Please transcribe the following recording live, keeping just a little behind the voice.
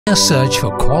a search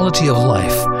for quality of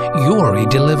life, Jori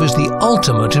delivers the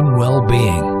ultimate in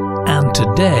well-being. And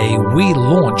today we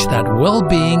launch that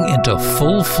well-being into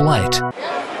full flight. Designer.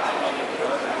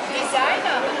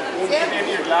 Nehmt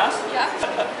ihr Glas? Ja.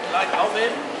 Leicht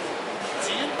aufheben,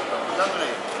 ziehen und dann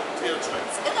drehen. Drehen und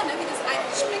schwenken. Das ist irre, ne? Wie das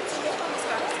eigentlich springt so hoch und das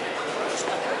war so, genau.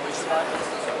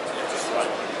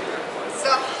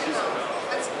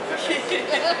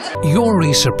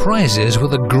 Jori surprises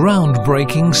with a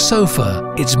groundbreaking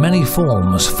sofa. Its many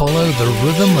forms follow the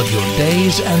rhythm of your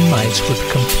days and nights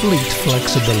with complete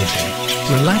flexibility.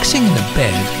 Relaxing in a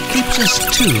bed keeps us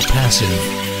too passive.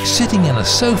 Sitting in a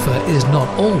sofa is not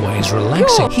always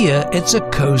relaxing. Here it's a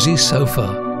cozy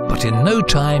sofa, but in no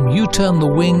time you turn the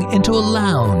wing into a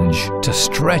lounge to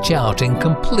stretch out in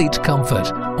complete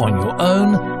comfort on your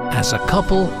own, as a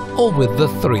couple, or with the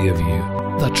three of you.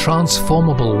 The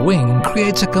transformable wing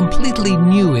creates a completely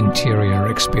new interior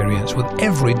experience with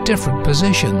every different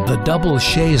position. The double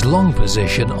chaise longue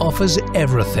position offers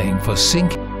everything for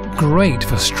sink, great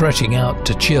for stretching out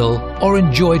to chill or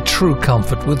enjoy true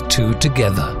comfort with two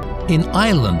together. In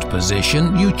island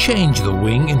position, you change the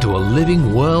wing into a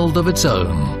living world of its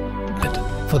own.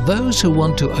 For those who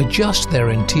want to adjust their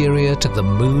interior to the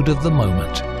mood of the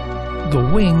moment,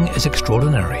 the wing is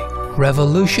extraordinary,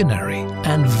 revolutionary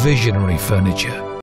and visionary furniture.